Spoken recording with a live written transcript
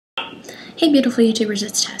Hey beautiful YouTubers,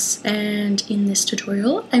 it's Tess, and in this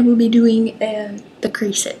tutorial I will be doing the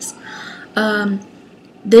creases.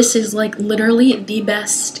 This is like literally the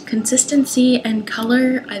best consistency and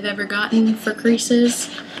color I've ever gotten for creases,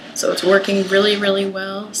 so it's working really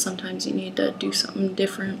well. Sometimes you need to do something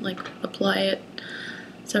different, like apply it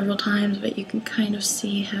several times, but you can kind of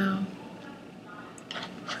see how,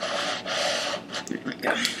 there we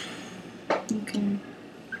go, you can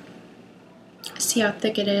see how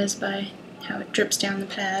thick it is by how it drips down the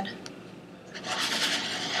pad.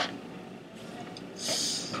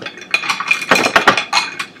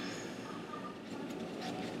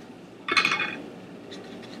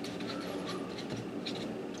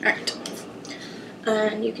 Alright,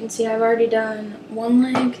 and you can see I've already done one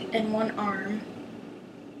leg and one arm.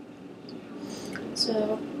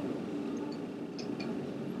 So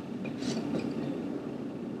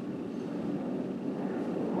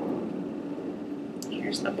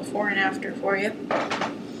here's the before and after for you.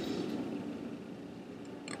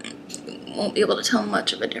 Won't be able to tell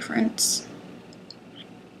much of a difference.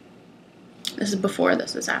 This is before,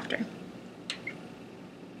 this is after.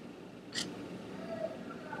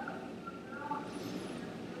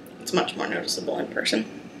 It's much more noticeable in person.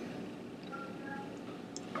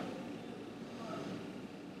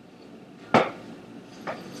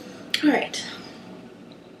 Alright.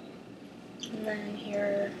 And then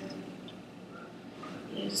here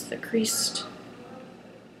is the creased.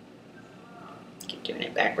 Keep doing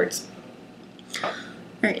it backwards.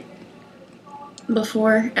 Alright.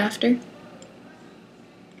 Before, after.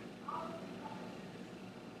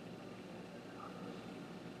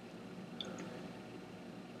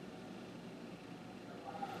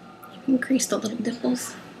 Increase the little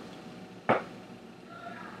dimples.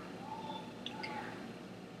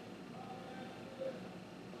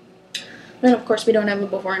 Then of course we don't have a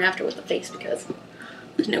before and after with the face because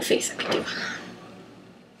there's no face I can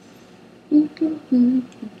do.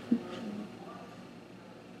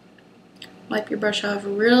 Wipe your brush off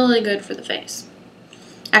really good for the face.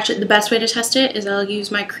 Actually, the best way to test it is I'll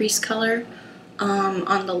use my crease color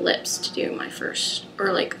on the lips to do my first,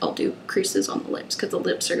 or like I'll do creases on the lips because the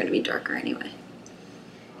lips are going to be darker anyway.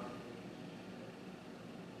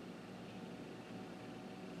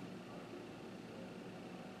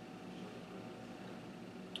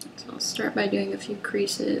 So I'll start by doing a few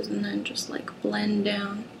creases and then just like blend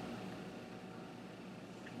down.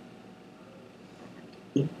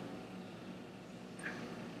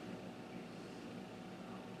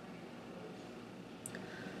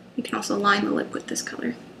 You can also line the lip with this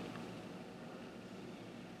color.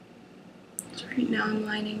 So right now I'm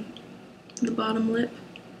lining the bottom lip.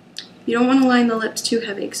 You don't want to line the lips too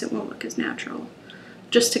heavy because it won't look as natural.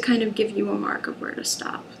 Just to kind of give you a mark of where to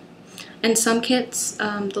stop. In some kits,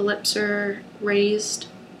 the lips are raised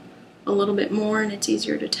a little bit more and it's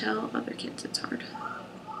easier to tell. Other kits, it's hard.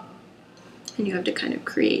 And you have to kind of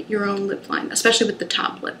create your own lip line, especially with the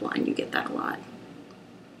top lip line, you get that a lot.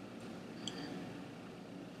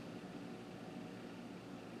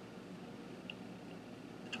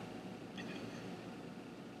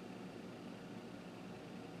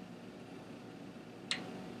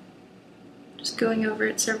 Just going over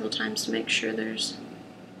it several times to make sure there's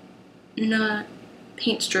not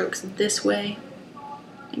paint strokes this way.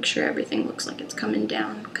 Make sure everything looks like it's coming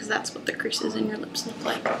down because that's what the creases in your lips look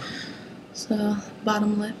like. So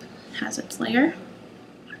bottom lip has its layer.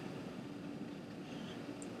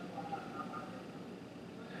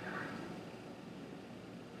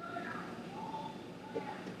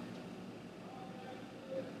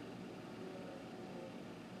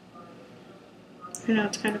 I know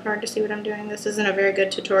it's kind of hard to see what I'm doing. This isn't a very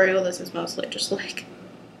good tutorial. This is mostly just like,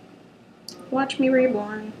 watch me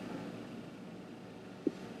reborn.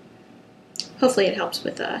 Hopefully it helps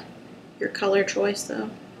with your color choice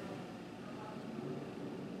though.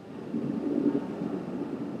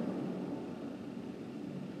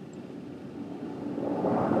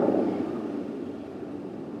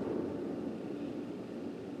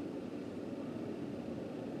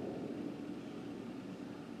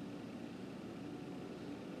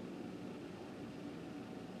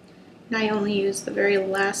 And I only use the very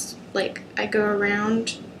last, like I go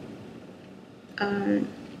around the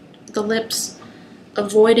lips,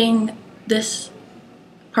 avoiding this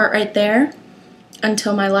part right there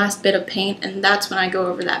until my last bit of paint, and that's when I go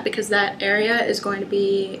over that because that area is going to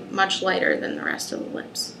be much lighter than the rest of the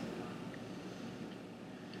lips.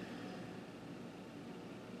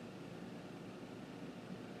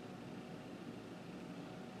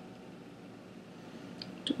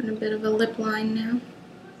 Doing a bit of a lip line now.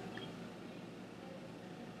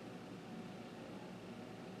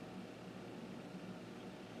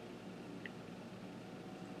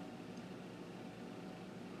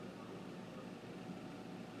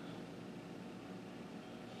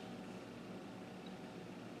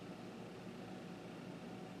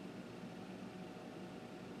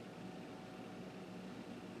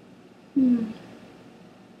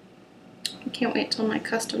 I can't wait till my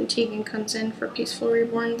custom tegan comes in for Peaceful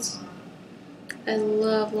Reborns. I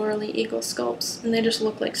love Laura Lee Eagle sculpts, and they just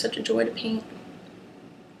look like such a joy to paint.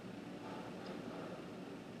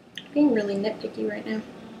 I'm being really nitpicky right now.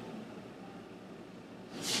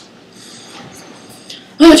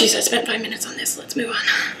 Oh jeez, I spent 5 minutes on this. Let's move on.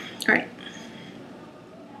 Alright.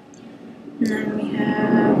 And then we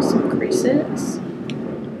have some creases.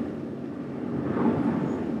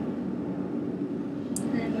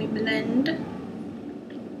 And we blend.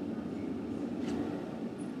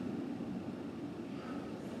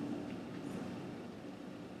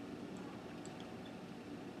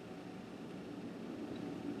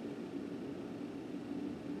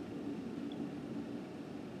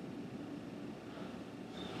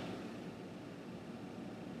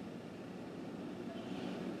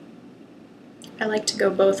 I like to go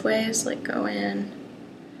both ways, like go in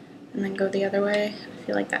and then go the other way. I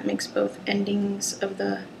feel like that makes both endings of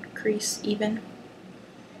the crease even.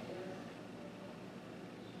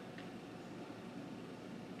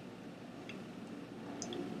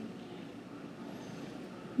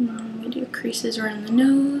 And we do creases around the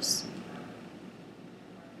nose.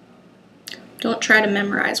 Don't try to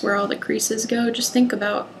memorize where all the creases go, just think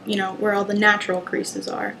about, you know, where all the natural creases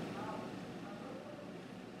are.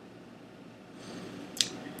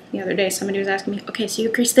 The other day somebody was asking me, okay, so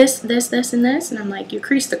you crease this, this, this, and this? And I'm like, you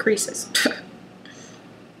crease the creases.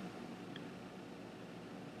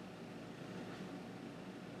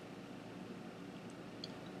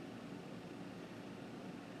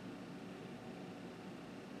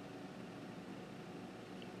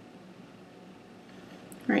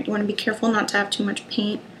 Alright, you want to be careful not to have too much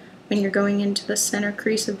paint when you're going into the center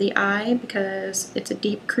crease of the eye because it's a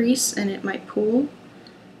deep crease and it might pool.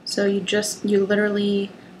 So you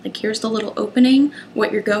literally, like here's the little opening.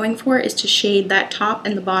 What you're going for is to shade that top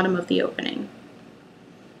and the bottom of the opening.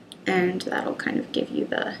 And that'll kind of give you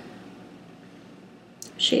the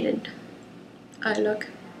shaded eye look.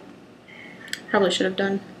 Probably should have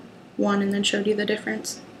done one and then showed you the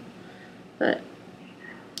difference, but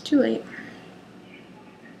too late.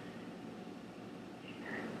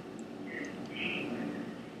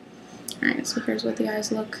 Alright, so here's what the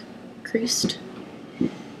eyes look creased.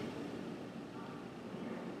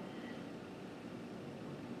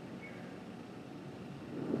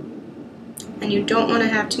 And you don't want to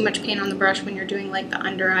have too much paint on the brush when you're doing like the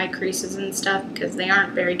under eye creases and stuff because they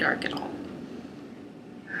aren't very dark at all.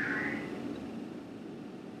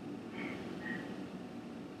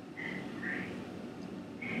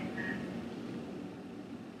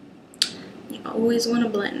 You always want to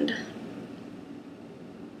blend.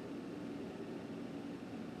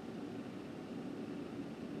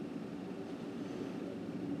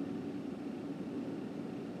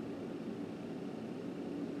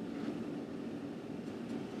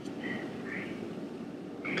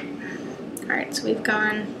 Alright, so we've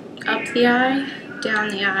gone up the eye, down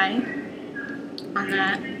the eye on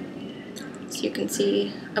that. So you can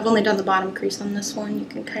see, I've only done the bottom crease on this one. You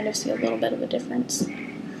can kind of see a little bit of a difference.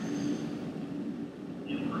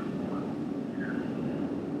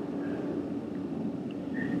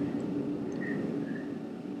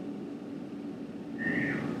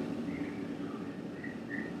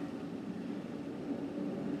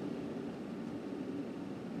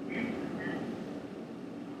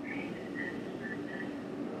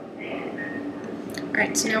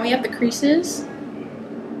 Alright, so now we have the creases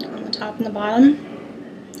on the top and the bottom.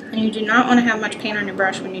 And you do not want to have much paint on your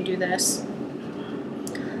brush when you do this.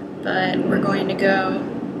 But we're going to go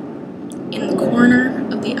in the corner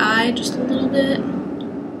of the eye just a little bit.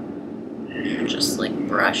 And just like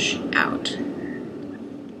brush out.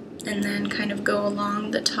 And then kind of go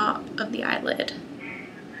along the top of the eyelid.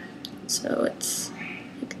 So it's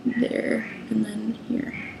like there and then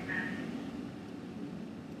here.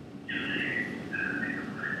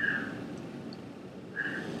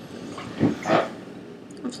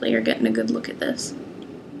 Hopefully you're getting a good look at this.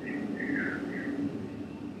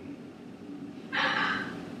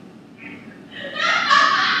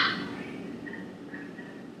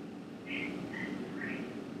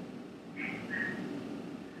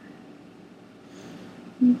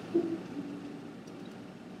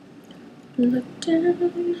 Look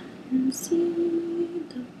down and see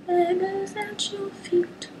the beggars at your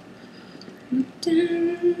feet. Look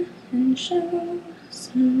down and show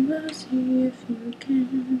some mercy if you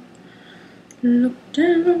can. Look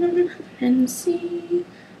down and see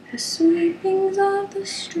the sweepings of the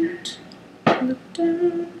street. Look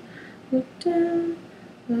down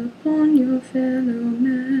upon your fellow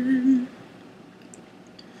man.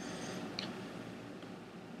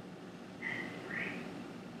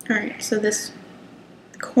 Alright, so this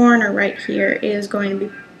corner right here is going to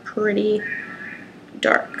be pretty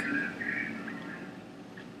dark.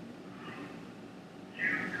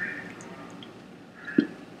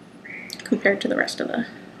 Compared to the rest of the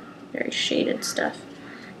very shaded stuff.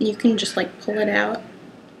 And you can just like pull it out.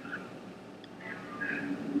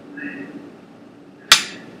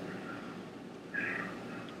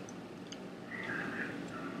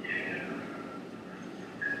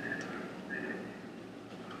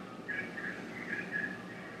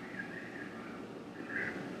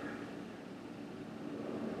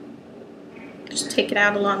 Just take it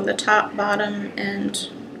out along the top, bottom, and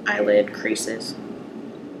eyelid creases.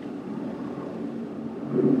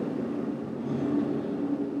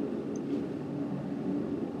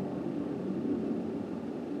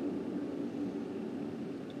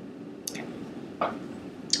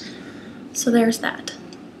 So there's that.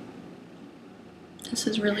 This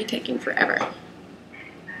is really taking forever.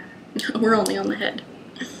 We're only on the head.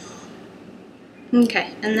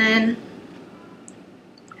 Okay, and then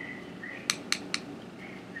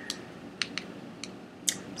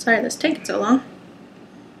sorry this taking so long.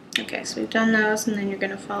 Okay, so we've done those, and then you're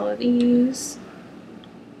gonna follow these.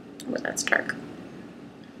 Oh, that's dark.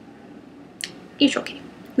 It's okay.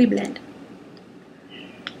 We blend.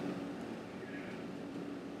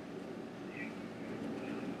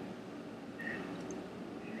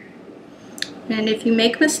 And if you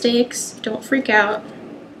make mistakes, don't freak out.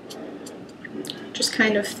 Just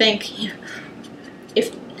kind of think,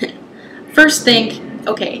 first think,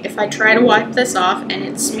 okay, if I try to wipe this off and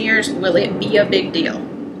it smears, will it be a big deal?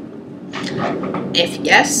 If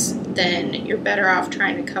yes, then you're better off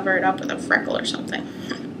trying to cover it up with a freckle or something.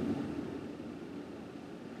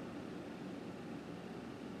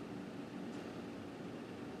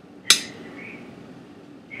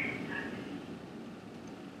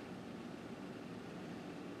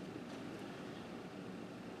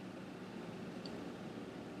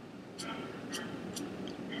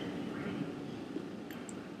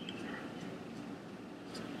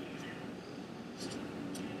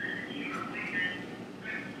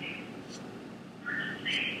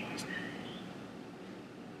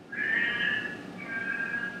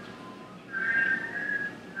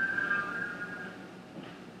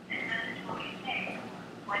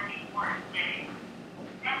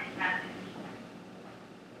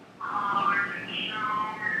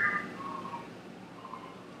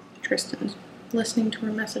 Tristan's listening to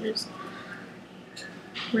her messages.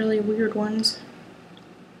 Really weird ones.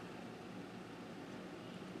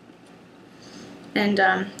 And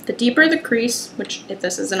the deeper the crease, which if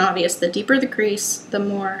this isn't obvious, the deeper the crease, the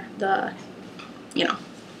more the, you know,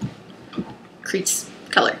 crease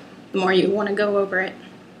color, the more you want to go over it.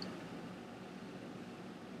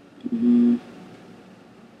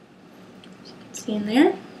 See in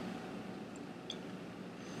there?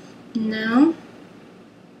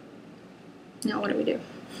 Now what do we do?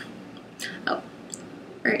 Oh,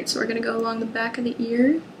 alright, so we're going to go along the back of the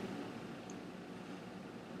ear.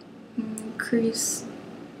 Crease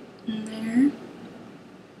in there.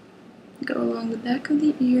 Go along the back of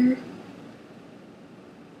the ear.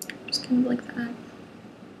 Just kind of like that.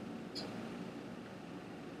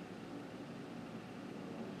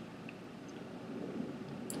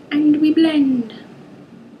 And we blend.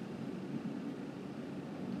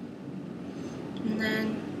 And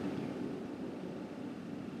then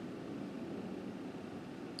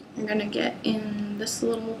I'm gonna get in this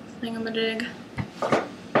little thingamadig.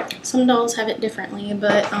 Some dolls have it differently,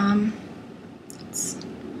 but it's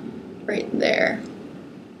right there.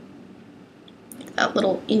 Like that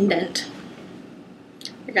little indent.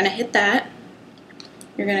 You're gonna hit that.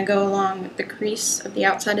 You're gonna go along the crease of the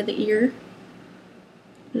outside of the ear,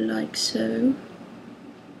 like so.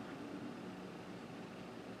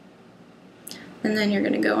 And then you're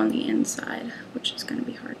gonna go on the inside, which is gonna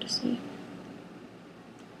be hard to see.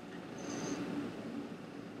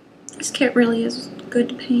 This kit really is good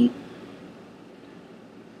to paint.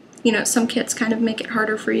 You know, some kits kind of make it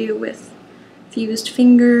harder for you with fused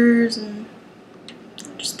fingers and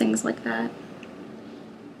just things like that.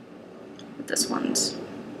 But this one's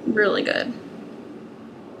really good.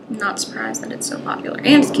 I'm not surprised that it's so popular.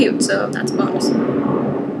 And it's cute, so that's a bonus.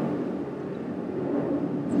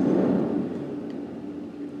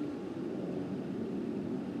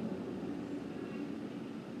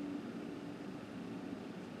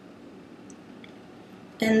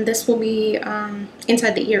 And this will be,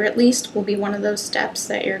 inside the ear at least, will be one of those steps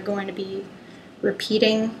that you're going to be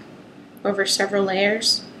repeating over several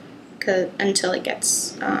layers until it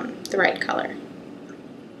gets the right color.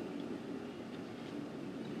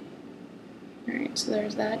 Alright, so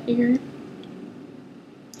there's that ear.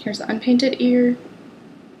 Here's the unpainted ear,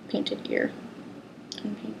 painted ear,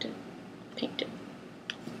 unpainted, painted.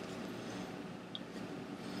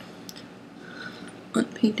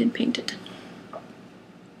 Unpainted, painted.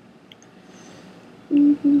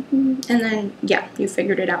 And then, yeah, you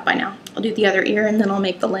figured it out by now. I'll do the other ear and then I'll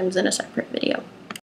make the limbs in a separate video.